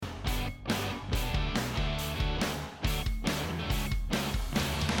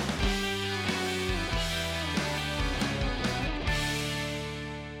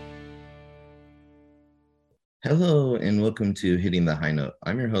Hello and welcome to Hitting the High Note.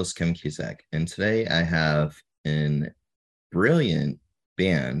 I'm your host, Kim Cusack, and today I have an brilliant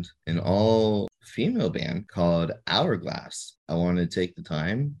band, an all-female band called Hourglvss. I want to take the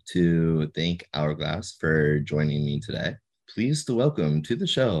time to thank Hourglvss for joining me today. Please to welcome to the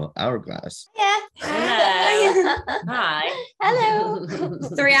show, Hourglvss. Yeah. Hello. Hi. Hello.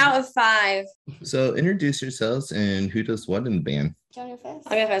 3 out of 5. So introduce yourselves and who does what in the band. Do you want to go first?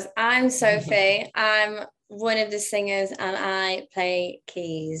 I'll go first. I'm Sophie. I'm one of the singers and I play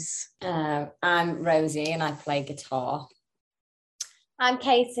keys. I'm Rosie and I play guitar. I'm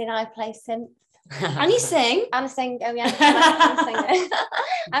Katie and I play synth. And you sing? I'm a singer. Oh yeah, I'm a singer.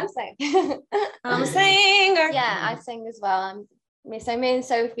 I'm singer. I'm a singer. Yeah, I sing as well. So me and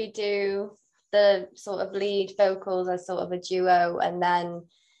Sophie do the sort of lead vocals as sort of a duo, and then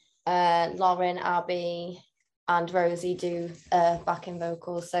Lauren, Abby, and Rosie do backing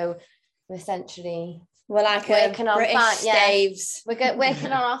vocals. So we're essentially We're like working on British staves. We're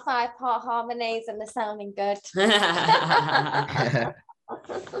working on our 5-part harmonies, and they're sounding good.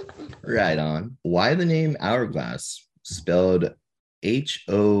 Right on. Why the name Hourglvss? Spelled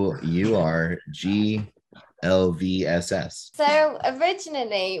Hourglvss. So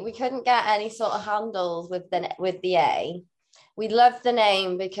originally we couldn't get any sort of handles with the A. We loved the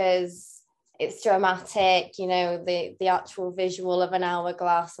name because it's dramatic, you know, the actual visual of an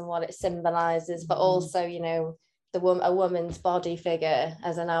hourglass and what it symbolizes, but also, you know, a woman's body figure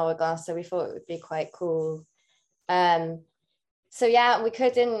as an hourglass. So we thought it would be quite cool. So yeah, we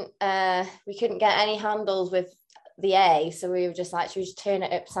couldn't get any handles with the A, so we were just like, should we just turn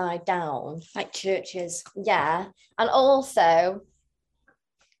it upside down Like churches. yeah, and also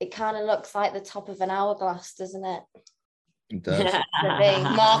it kind of looks like the top of an hourglass, doesn't it? It does. The V.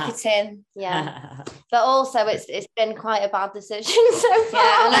 Marketing. Yeah, but also it's been quite a bad decision so far.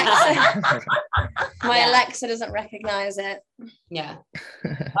 Yeah, Alexa. My Yeah. Alexa doesn't recognize it. Yeah.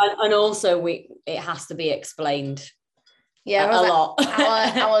 and also it has to be explained Yeah, a lot.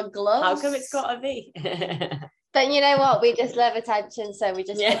 Our gloves. How come it's got a V? But you know what, we just love attention, so we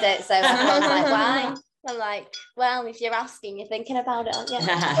just did it. So everyone's like, why? I'm like, well, if you're asking, you're thinking about it, aren't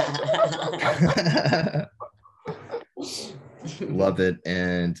you? Love it.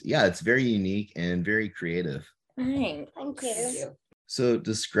 And yeah, it's very unique and very creative. Thanks. Thank you. So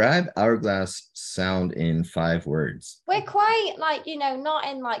describe Hourglvss sound in 5 words. We're quite like, you know, not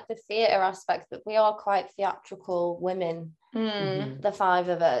in like the theatre aspect, but we are quite theatrical women, the 5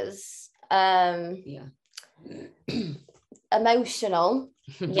 of us. Yeah. Emotional.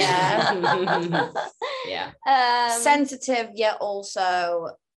 Yeah. Yeah. Sensitive yet also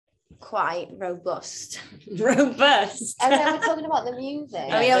quite robust. Robust. And then we're talking about the music.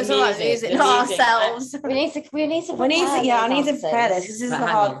 Oh yeah, we're the talking about music, music, the not music. ourselves. We need to We need to, prepare yeah, I these need to answers. prepare this because this is Right, a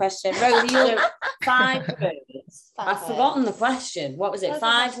hang hard on. question. Rosie, So, you 5 words. Five I've forgotten the words. question. What was it? What's the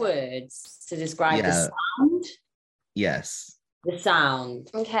 5 question? words to describe Yeah. the sound? Yes. The sound.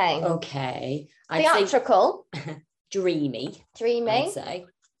 Okay. Okay. I'd say Theatrical, dreamy. dreamy, I'd say.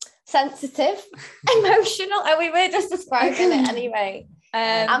 sensitive, emotional. Oh, we were just describing it anyway.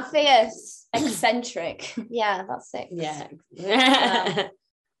 And fierce. eccentric. Yeah, that's it. Yeah.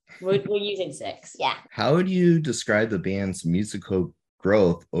 We're using 6. Yeah. How would you describe the band's musical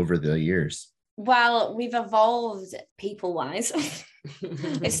growth over the years? Well, we've evolved people-wise.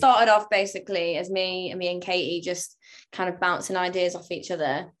 It started off basically as me and Katie just kind of bouncing ideas off each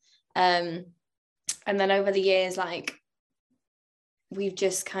other. And then over the years, like, we've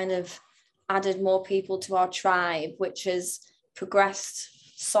just kind of added more people to our tribe, which has progressed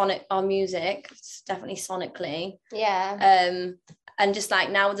our music, definitely sonically. Yeah. And just like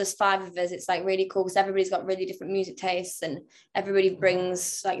now there's 5 of us, it's like really cool because everybody's got really different music tastes and everybody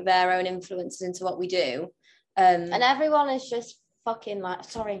brings like their own influences into what we do. And everyone is just fucking like,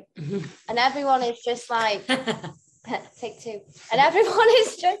 sorry. And everyone is just like, take 2. And everyone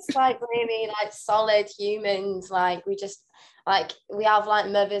is just like really like solid humans. Like we just like, we have like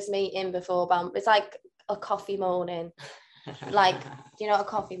mothers meeting before band. It's like a coffee morning. Like, do you know what a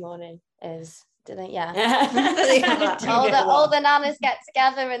coffee morning is? Do they? Yeah. all the nanas get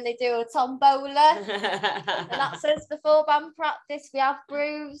together and they do a tombola. And that's us before band practice. We have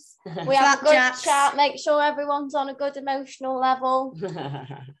brews. We have a good Flapjacks. chat. Make sure everyone's on a good emotional level.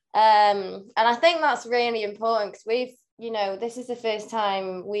 And I think that's really important because we've, you know, this is the first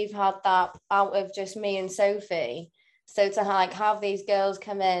time we've had that out of just me and Sophie. So to like have these girls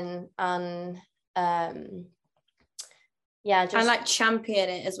come in and yeah, just I like champion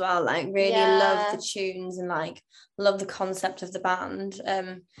it as well, like really love the tunes and like love the concept of the band.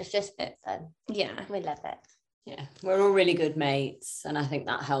 It's just fun. Yeah, We love it. Yeah, we're all really good mates, and I think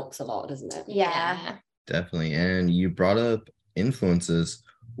that helps a lot, doesn't it? Yeah. Definitely. And you brought up influences.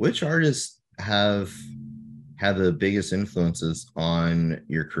 Which artists have had the biggest influences on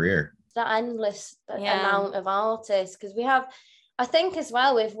your career? That endless amount of artists, because we have, I think as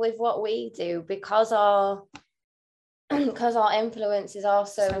well with what we do, because our influences are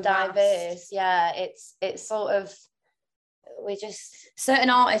so diverse. Yeah, it's sort of, we just, certain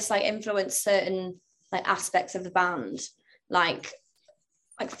artists like influence certain like aspects of the band, like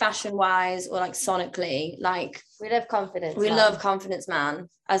fashion wise or like sonically. Like we love Confidence Man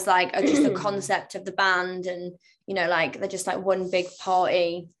as like just the concept of the band, and you know, like they're just like one big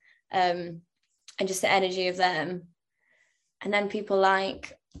party, and just the energy of them. And then people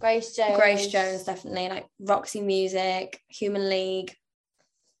like Grace Jones, definitely, like Roxy Music, Human League,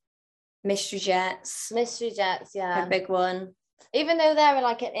 Mystery Jets, yeah, a big one. Even though they're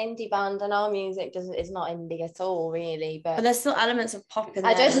like an indie band, and our music is not indie at all, really, but there's still elements of pop in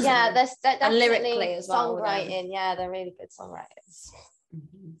there. There's definitely and lyrically as well. Songwriting, yeah, they're really good songwriters.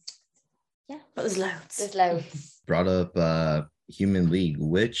 Yeah, but there's loads. Brought up Human League.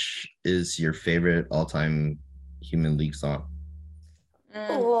 Which is your favorite all-time Human League song?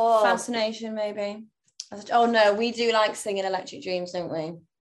 Fascination, maybe. Oh no, we do like singing Electric Dreams, don't we?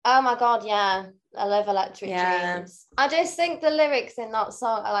 Oh my god, yeah, I love Electric Dreams. I just think the lyrics in that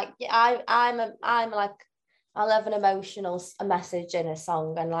song are like, I'm like, I love an emotional message in a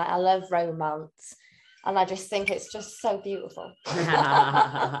song, and like I love romance, and I just think it's just so beautiful.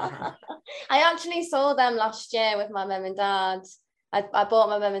 I actually saw them last year with my mum and dad. I bought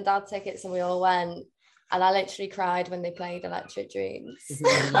my mum and dad tickets and we all went, and I literally cried when they played Electric Dreams.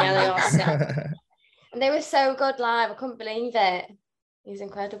 Yeah, they are sick. And they were so good live. I couldn't believe it. It was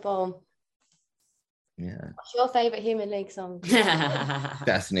incredible. Yeah. What's your favourite Human League song?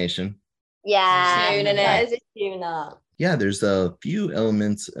 Fascination. Yeah, tune in that it. is a tune up. Yeah, there's a few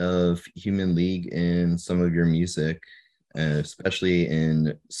elements of Human League in some of your music, especially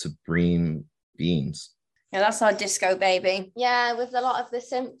in Supreme Beings. Yeah, that's our disco baby. Yeah, with a lot of the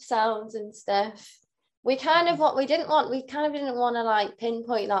synth sounds and stuff. We kind of didn't want to like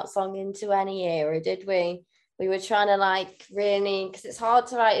pinpoint that song into any era, did we? We were trying to like really, because it's hard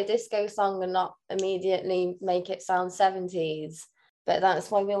to write a disco song and not immediately make it sound 70s. But that's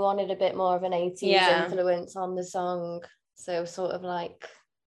why we wanted a bit more of an 80s influence on the song. So sort of like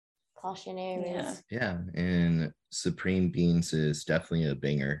clashing areas. Yeah, and Supreme Beings is definitely a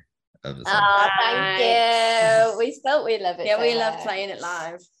banger of a song. Oh, thank you. We love it. Yeah, we love playing it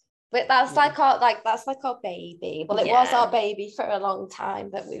live. But that's like our baby. Well, it was our baby for a long time,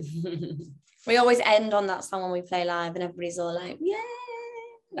 but we always end on that song when we play live, and everybody's all like, "Yeah!"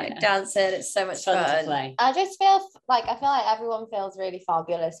 Like dancing. It's so much fun to play. I feel like everyone feels really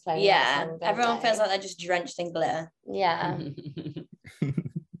fabulous playing. Yeah, that song, everyone feels like they're just drenched in glitter. Yeah.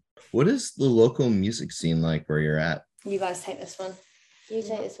 What is the local music scene like where you're at? You guys take this one. You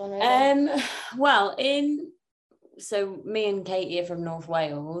take this one, Rosie. Well, so me and Katie are from North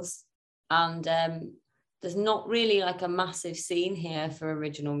Wales, and there's not really like a massive scene here for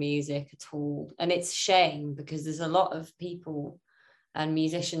original music at all, and it's a shame because there's a lot of people and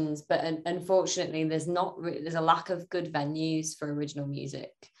musicians, but unfortunately there's a lack of good venues for original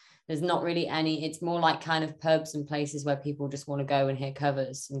music. There's not really any. It's more like kind of pubs and places where people just want to go and hear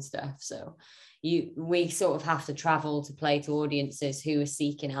covers and stuff. So we sort of have to travel to play to audiences who are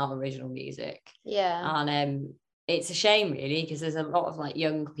seeking out original music. Yeah. And it's a shame really, because there's a lot of like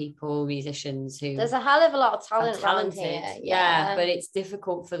young people, musicians who there's a hell of a lot of talent around talented here. Yeah, but it's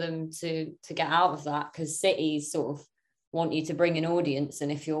difficult for them to get out of that, because cities sort of want you to bring an audience,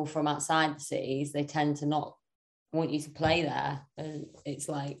 and if you're from outside the cities, they tend to not want you to play there, and it's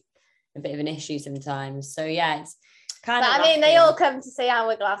like a bit of an issue sometimes. So yeah, it's kind of. I mean, they all come to see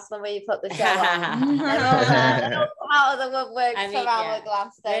Hourglvss when we put the show on. They all come out of the woodwork for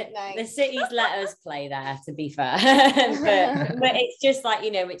Hourglvss, don't they? The cities let us play there, to be fair, but it's just like,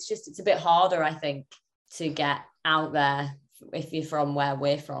 you know, it's a bit harder, I think, to get out there if you're from where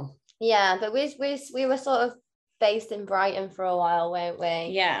we're from. Yeah, but we were sort of based in Brighton for a while, weren't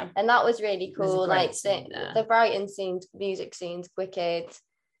we? Yeah, and that was really cool. Like the Brighton music scene's wicked.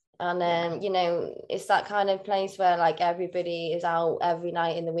 And you know, it's that kind of place where like everybody is out every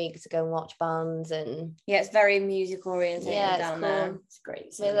night in the week to go and watch bands, and it's very music oriented. Yeah, down cool. There. It's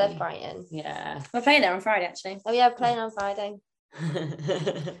great. We love Brighton. Yeah, we're playing there on Friday actually. Oh yeah, we're playing on Friday.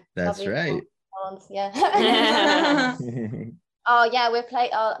 That's right. Yeah. Oh yeah,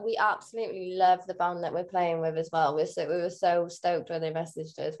 we absolutely love the band that we're playing with as well. We were so stoked when they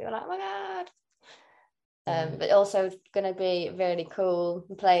messaged us. We were like, oh my god. But also going to be really cool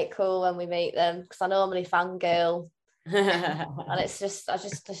and play it cool when we meet them, because I normally fangirl And it's just I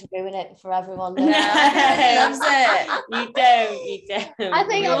just ruin it for everyone. Loves it. You don't. I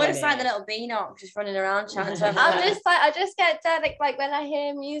think You're I just like the little beanock just running around chatting to everyone. I just get dead like when I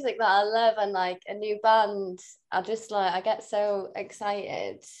hear music that I love and like a new band, I get so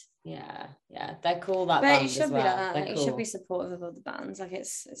excited. Yeah, they're cool. That but band it should as be well. like that. They're Like, cool. you should be supportive of other bands. Like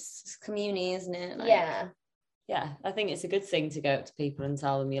it's community, isn't it? Like, yeah, I think it's a good thing to go up to people and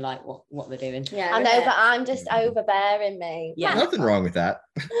tell them you like what they're doing. Yeah, I know, but I'm just overbearing me. Yeah, Nothing wrong with that.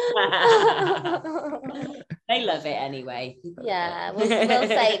 They love it anyway. Yeah, we'll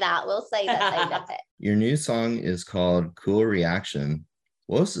say that. We'll say that they love it. Your new song is called Cool Reaction.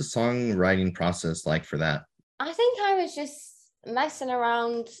 What was the songwriting process like for that? I think I was just messing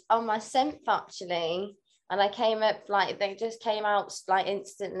around on my synth actually, and I came up like they just came out like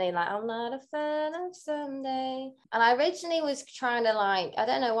instantly, like I'm not a fan of Sunday. And I originally was trying to like, I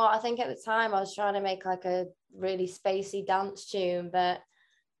don't know what, I think at the time I was trying to make like a really spacey dance tune, but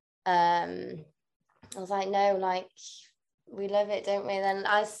I was like, no, like we love it, don't we? Then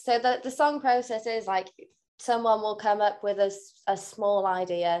so the song process is like someone will come up with a small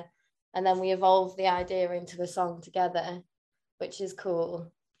idea, and then we evolve the idea into a song together, which is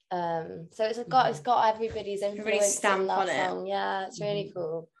cool. So it's got everybody's influence stamp in that on it. song. Yeah, it's really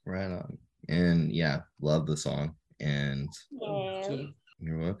cool. Right on. And yeah, love the song. And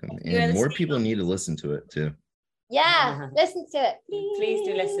you're welcome. And more people need to listen to it too. Yeah, listen to it. Please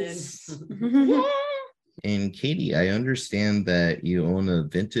do listen. Yeah. And Katie, I understand that you own a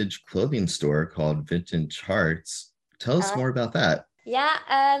vintage clothing store called Vintage Hearts. Tell us more about that. Yeah,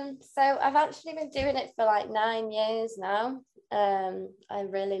 so I've actually been doing it for like 9 years now. I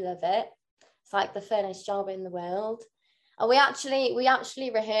really love it. It's like the funnest job in the world. And we actually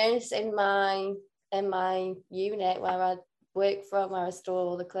rehearse in my unit where I work from, where I store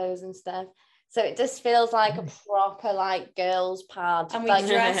all the clothes and stuff. So it just feels like a proper like girls' pad. And we like,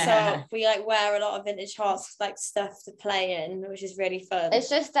 dress up. We like wear a lot of vintage hearts like stuff to play in, which is really fun. It's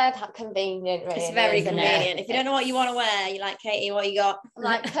just dead convenient, really. It's very convenient. If you don't know what you want to wear, you're like, Katie, what you got? I'm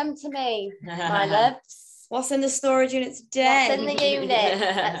like, come to me, my loves. What's in the storage unit today? What's in the unit?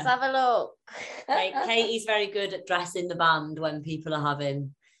 Let's have a look. Katie's very good at dressing the band when people are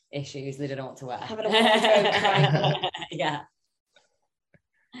having issues. They don't know what to wear. Having a wardrobe triangle. Yeah.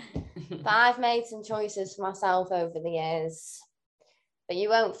 But I've made some choices for myself over the years, but you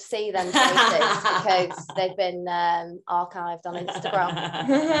won't see them choices because they've been archived on Instagram.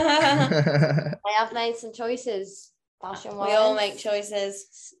 I have made some choices, fashion-wise. We all make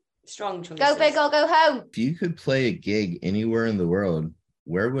choices. Strong choices. Go big or go home. If you could play a gig anywhere in the world,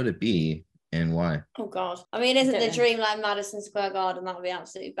 where would it be and why? Oh God. I mean, isn't the dream like Madison Square Garden? That would be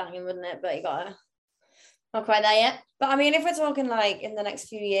absolutely banging, wouldn't it? But you gotta not quite there yet. But I mean, if we're talking like in the next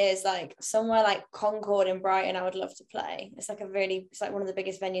few years, like somewhere like Concord in Brighton, I would love to play. It's like one of the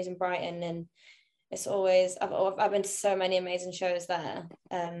biggest venues in Brighton, and it's always I've been to so many amazing shows there.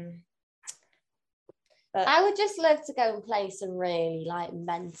 But I would just love to go and play some really like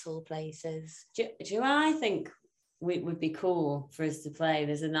mental places. Do I think it would be cool for us to play?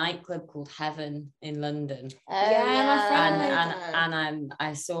 There's a nightclub called Heaven in London. My friend. And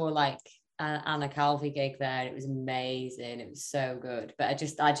I saw like Anna Calvi gig there. It was amazing. It was so good. But I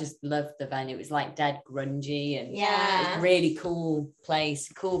just loved the venue. It was like dead grungy and it was a really cool place,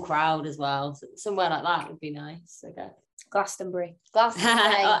 cool crowd as well. So somewhere like that would be nice, I guess. Glastonbury.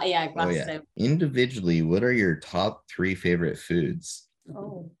 Glastonbury. Individually, what are your top 3 favorite foods?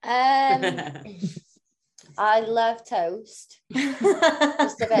 I love toast.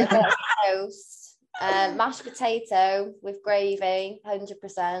 Just a bit of toast. Mashed potato with gravy,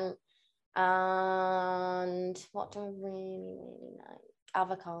 100%. And what do I really, really like?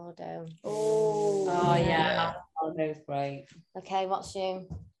 Avocado. Oh yeah, avocado is great. Okay, what's you?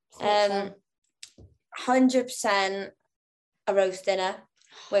 100% a roast dinner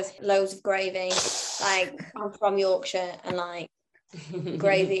with loads of gravy. Like, I'm from Yorkshire, and like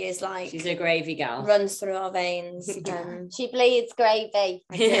gravy is like, she's a gravy gal, runs through our veins. She bleeds gravy.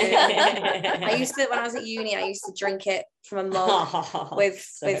 I used to, when I was at uni, I used to drink it from a mug with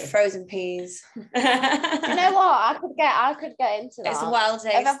frozen peas. You know what? I could get into that. It's well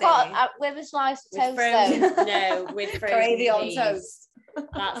tasty. If I've got with a slice of toast, no, with frozen gravy peas. on toast.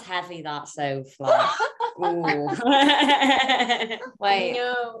 That's heavy. That's so flat. Ooh. Wait.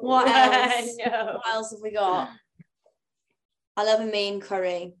 No. What else? No. What else have we got? I love a mean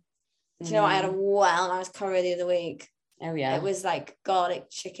curry. Do you know what? I had a well nice curry the other week. Oh yeah. It was like garlic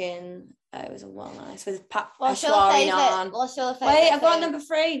chicken. It was well nice with What's your peshwari favourite? naan. What's your favourite? Wait, I've got number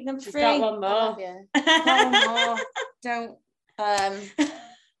 3. She's got one more. Got one more. Don't.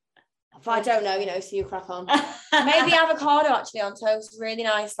 But I don't know, so you crack on. Maybe avocado actually on toast, really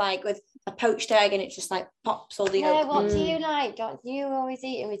nice, like with a poached egg, and it just like pops all the yolk. What do you like? Don't you always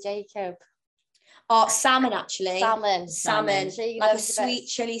eat it with Jacob? Oh, salmon actually. Salmon. So like a sweet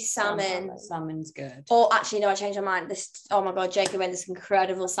chili salmon. Salmon's good. Or actually, no, I changed my mind. Oh my God, Jacob made this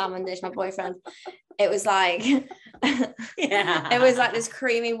incredible salmon dish, my boyfriend. It was like, it was like this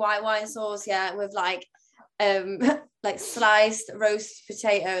creamy white wine sauce, with like sliced roast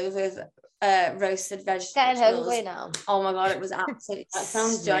potatoes with roasted vegetables. Getting hungry now. Oh my God, it was absolutely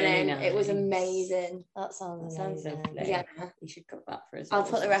stunning. Really nice. It was amazing. That sounds lovely. Yeah, you should cook that for us. I'll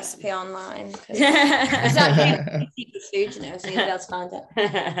put the recipe online. It's actually food, so you'll be able to find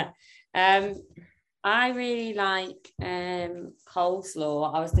it. I really like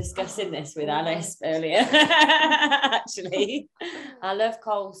coleslaw. I was discussing this with Alice earlier. Actually, I love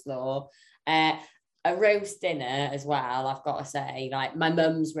coleslaw. A roast dinner as well, I've got to say, like my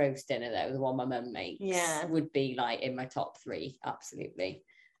mum's roast dinner though, the one my mum makes, would be like in my top 3, absolutely.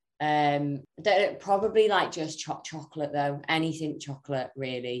 Probably like just chocolate though, anything chocolate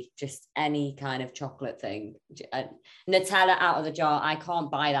really, just any kind of chocolate thing. Nutella out of the jar, I can't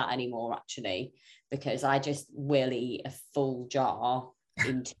buy that anymore actually, because I just will eat a full jar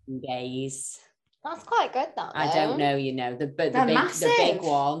in 2 days. That's quite good though. I don't know, the big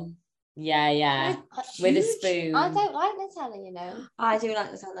one. Yeah. With a spoon. I don't like Nutella, I do like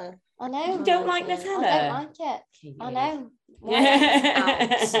Nutella. I know. You don't like Nutella? I don't like it. I know. Wild.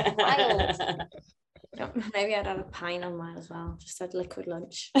 Maybe I'd have a pint on mine as well. Just had liquid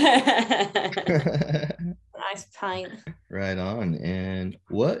lunch. Nice pint. Right on. And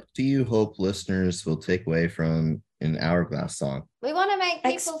what do you hope listeners will take away from an Hourglass song? We want to make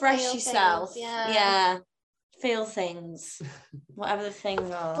people express feel yourself. Things. Yeah. Feel things, whatever the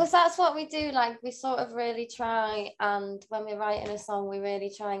things are. Because that's what we do. Like we sort of really try, and when we're writing a song, we really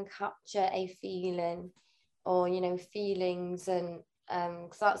try and capture a feeling, or feelings, and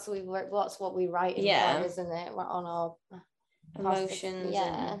because that's what we write in for, isn't it? On our emotions.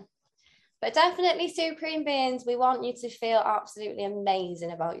 Yeah. But definitely, Supreme Beings, we want you to feel absolutely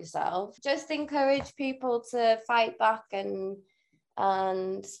amazing about yourself. Just encourage people to fight back and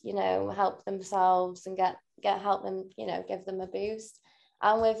help themselves and help them, give them a boost.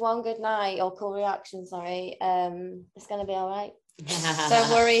 And with one good night or cool reaction, it's gonna be all right.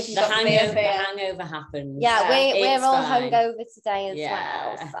 Don't worry if you the hangover happens. Yeah, we're all hungover today as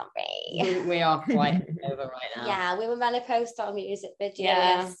well. Sorry. We are quite hungover right now. Yeah, we were meant to post our music video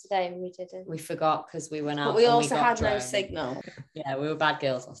yesterday and we didn't. We forgot because we went out. But we also had no signal. Yeah, we were bad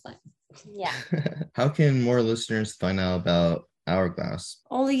girls last night. Yeah. How can more listeners find out about Hourglass?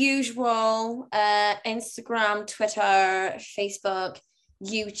 All the usual, Instagram, Twitter, Facebook,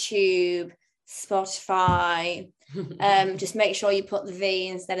 YouTube, Spotify. Just make sure you put the V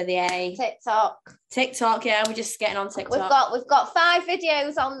instead of the A. TikTok, yeah, we're just getting on TikTok. We've got 5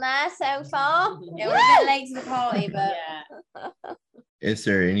 videos on there so far. Yeah, we're a bit late to the party, but Is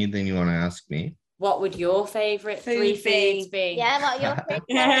there anything you want to ask me? What would your favourite 3 foods be? Yeah, what your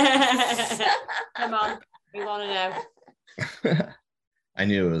favourite? Come on, we want to know. I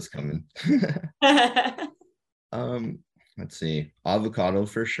knew it was coming. Let's see. Avocado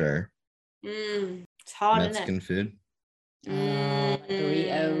for sure. It's hard, Mexican isn't it? food.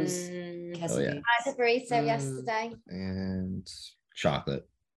 Burritos. Oh, yeah. I had a burrito yesterday. And chocolate.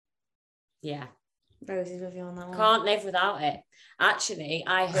 Yeah. Rosie's with you on that one. Can't live without it. Actually,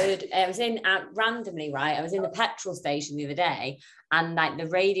 I heard I was in randomly, right? I was in the petrol station the other day, and like the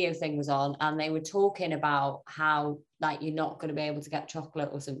radio thing was on, and they were talking about how like you're not going to be able to get chocolate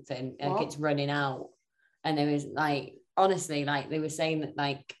or something, like it's running out. And there was like, honestly, like they were saying that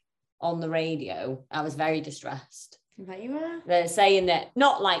like on the radio, I was very distressed. I bet you were. They're saying that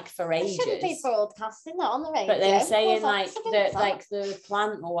not like for ages. They shouldn't be broadcasting that on the radio. But they were saying like the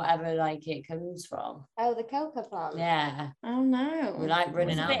plant or whatever like it comes from. Oh, the cocoa plant. Yeah. Oh no. We're like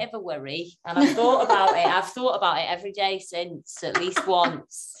running out. It's a bit of a worry. And I've thought about it. I've thought about it every day since, at least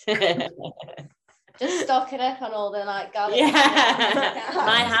once. Just stocking up on all the like garlic. Yeah.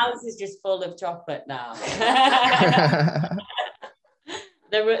 My house is just full of chocolate now.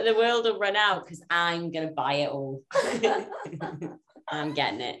 The world will run out because I'm going to buy it all. I'm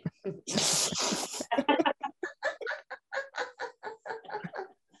getting it.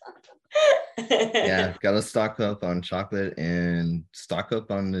 Yeah, gotta stock up on chocolate and stock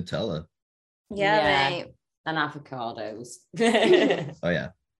up on Nutella. Yeah, mate. And avocados. Oh yeah.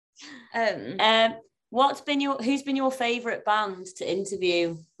 Who's been your favourite band to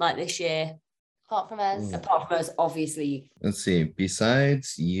interview like this year? Apart from us, obviously. Let's see.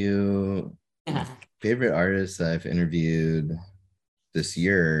 Besides you, favorite artists I've interviewed this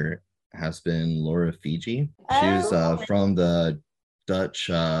year has been Laura Fiji. She was from the Dutch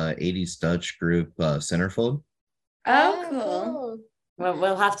 80s Dutch group Centerfold. Oh, cool. Well,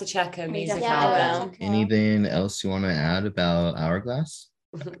 we'll have to check her music Yeah, out. Anything else you want to add about Hourglvss?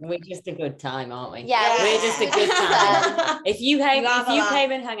 We're just a good time, aren't we? Yeah. We're just a good time. If you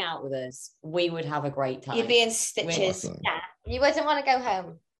came and hung out with us, we would have a great time. You'd be in stitches. Awesome. Yeah. You wouldn't want to go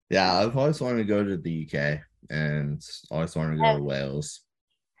home. Yeah, I've always wanted to go to the UK and always wanted to go to Wales.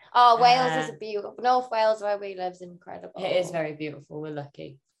 Oh, Wales is a beautiful. North Wales, where we live, is incredible. It is very beautiful. We're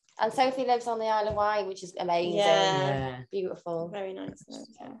lucky. And Sophie lives on the Isle of Wight, which is amazing. Yeah. Beautiful. Very nice.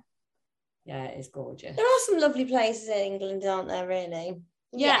 Yeah, it is gorgeous. There are some lovely places in England, aren't there, really?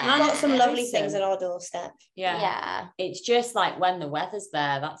 Yeah, We've got some lovely things at our doorstep. Yeah. It's just like when the weather's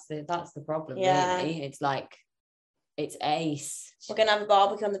there, that's the problem, really. It's like, it's ace. We're going to have a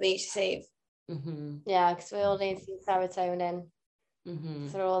barbecue on the beach this eve. Mm-hmm. Yeah, because we all need some serotonin. Mm-hmm.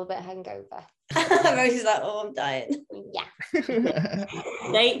 So we're all a bit hungover. Rosie's like, oh, I'm dying. Yeah.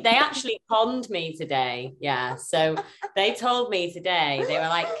 They actually conned me today. Yeah. So they told me today, they were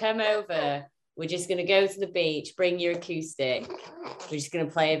like, come over. We're just going to go to the beach, bring your acoustic. We're just going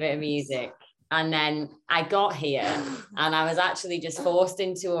to play a bit of music. And then I got here and I was actually just forced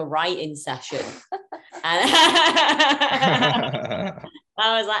into a writing session. And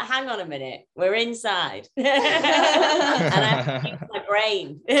I was like, hang on a minute, we're inside. And I have to use my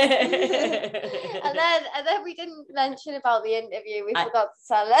brain. and then we didn't mention about the interview. We forgot to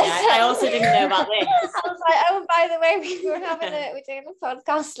tell us. Yeah, I also didn't know about this. I was like, oh, and by the way, we're doing a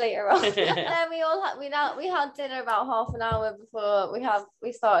podcast later on. And then we had dinner about half an hour before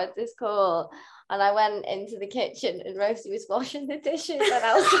we started this call. And I went into the kitchen and Rosie was washing the dishes. And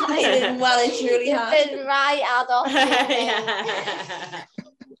I was like, well and truly you've been right, Adolf. Yeah.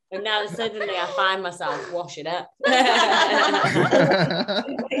 And now suddenly I find myself washing up.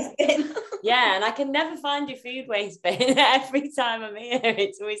 Yeah, and I can never find your food waste bin. Every time I'm here,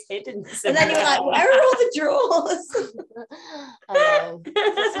 it's always hidden somewhere. And then you're like, where are all the drawers? I know.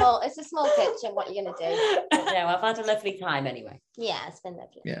 It's a small kitchen. What are you going to do? Yeah, well, I've had a lovely time anyway. Yeah, it's been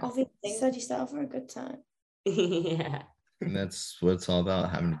lovely. Yeah. Obviously, set yourself for a good time. Yeah. And that's what it's all about,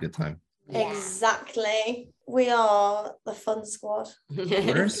 having a good time. Yeah. Exactly. We are the fun squad.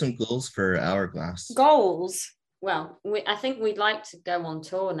 What are some goals for Hourglvss? Goals. Well, I think we'd like to go on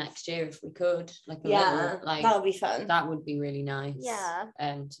tour next year if we could. Like that would be fun. That would be really nice. Yeah.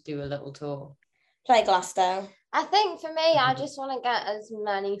 To do a little tour. Play Glasgow. I think for me, I just want to get as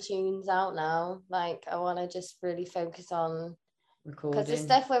many tunes out now. Like, I want to just really focus on Recording. because the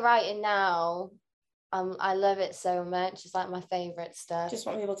stuff we're writing now, I love it so much. It's like my favorite stuff. Just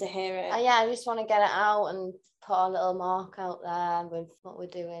want people to hear it. I just want to get it out and put a little mark out there with what we're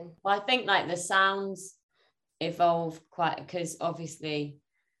doing. Well, I think like the sounds evolve quite, because obviously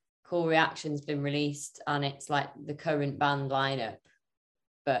Cool Reaction's been released and it's like the current band lineup,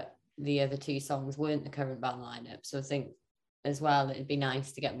 but the other two songs weren't the current band lineup. So I think as well it'd be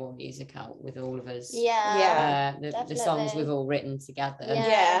nice to get more music out with all of us. Yeah. The songs we've all written together.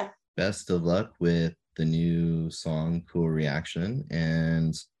 Yeah. Best of luck with the new song Cool Reaction,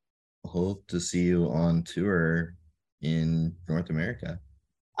 and hope to see you on tour in North America.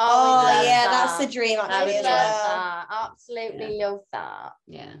 Oh yeah, that's the dream actually. Love that. Absolutely love that.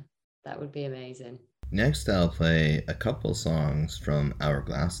 Yeah, that would be amazing. Next, I'll play a couple songs from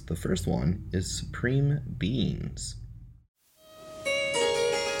Hourglvss. The first one is Supreme Beings.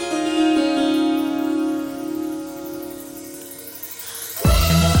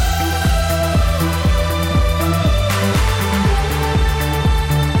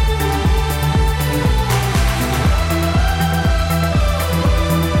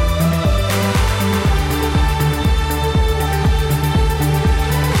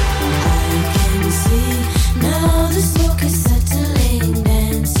 Now the smoke is settling,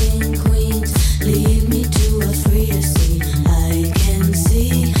 dancing queens lead me to a free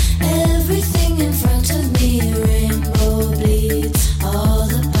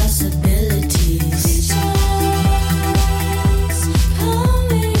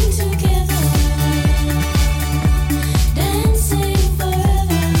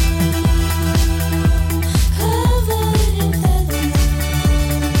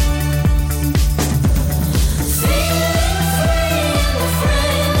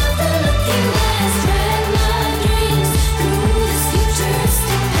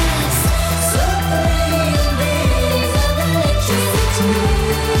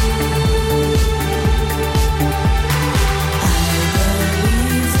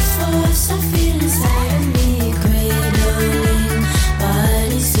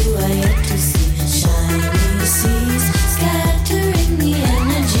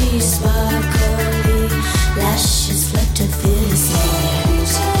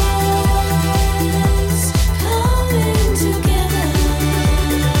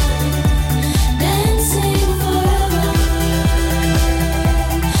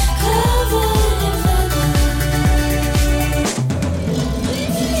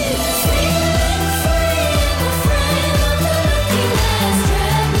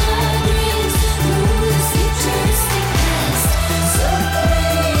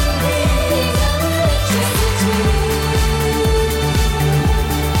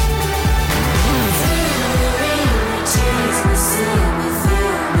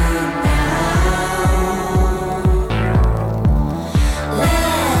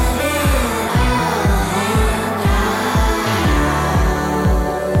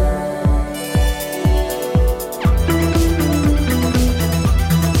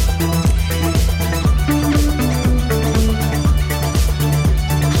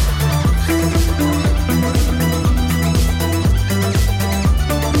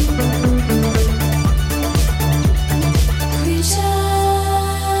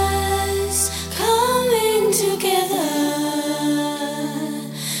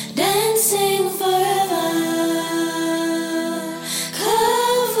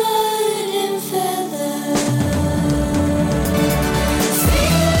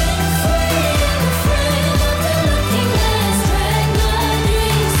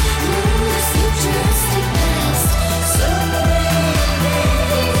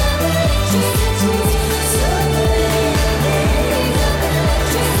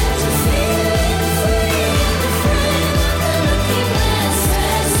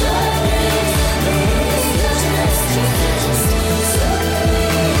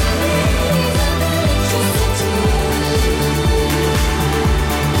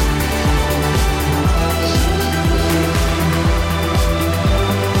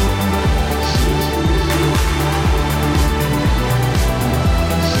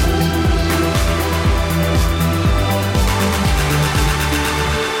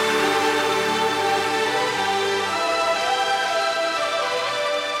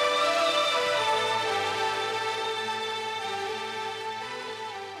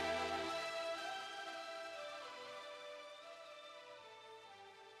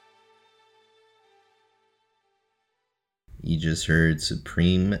You just heard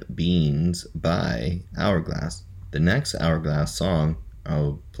Supreme Beings by Hourglvss. The next Hourglvss song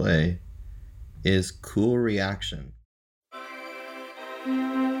I'll play is Cool Reaction.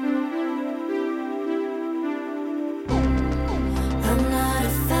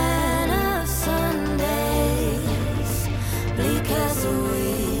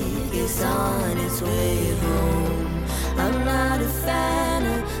 On its way home. I'm not a fan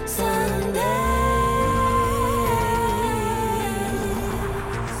of Sundays.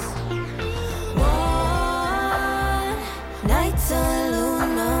 One night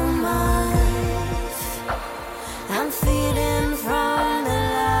alone on Mars. I'm feeding from the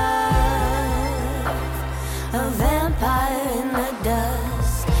life. A vampire in the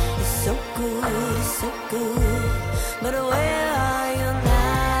dust. It's so good, it's so good. But where are you now?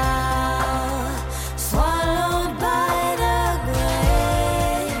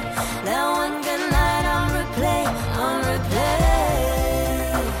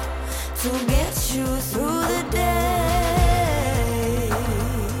 To get you through the day.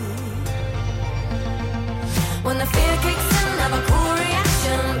 When the fear kicks in, have a cool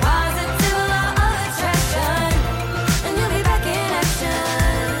reaction, positive law of attraction, and you'll be back in action.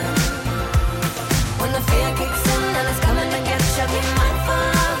 When the fear kicks in and it's coming to get you, be mindful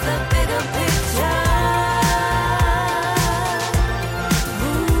of the bigger picture.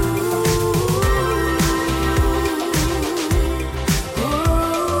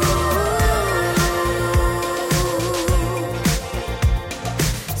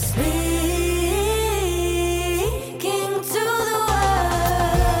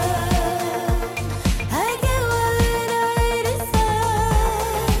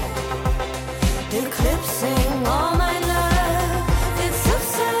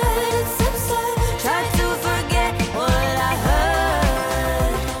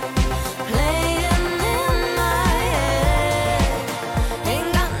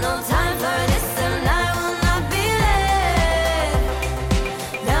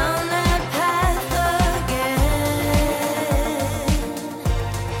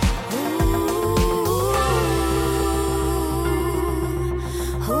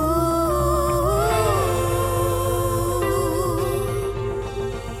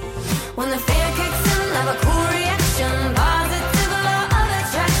 When the fear kicks in, have a cool reaction, positive law of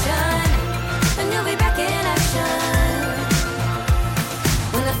attraction, and you'll be back in action.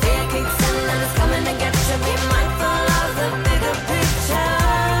 When the fear kicks in and it's coming to get you, be mindful of the bigger picture.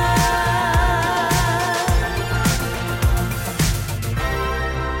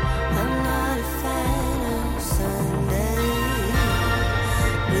 I'm not a fan of Sunday,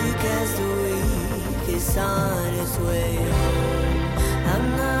 weak as the week is on its way home. I'm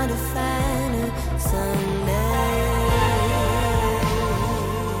not a fan of Sunday.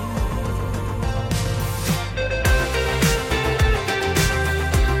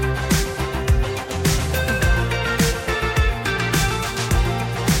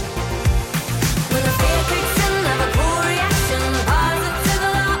 When the fear kicks in, have a cool reaction, positive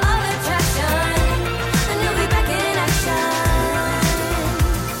law of attraction, and you'll be back in action.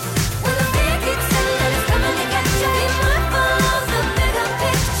 When the fear kicks in and it's coming to get you, be mindful of the bigger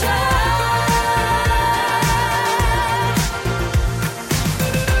picture.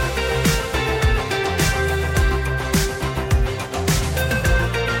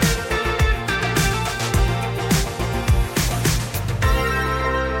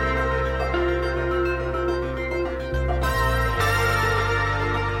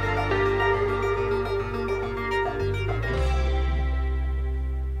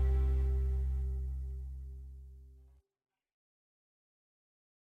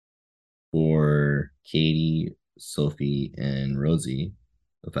 For Katie, Sophie, and Rosie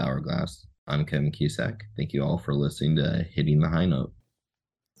of Hourglvss, I'm Kevin Cusack. Thank you all for listening to Hitting the High Note.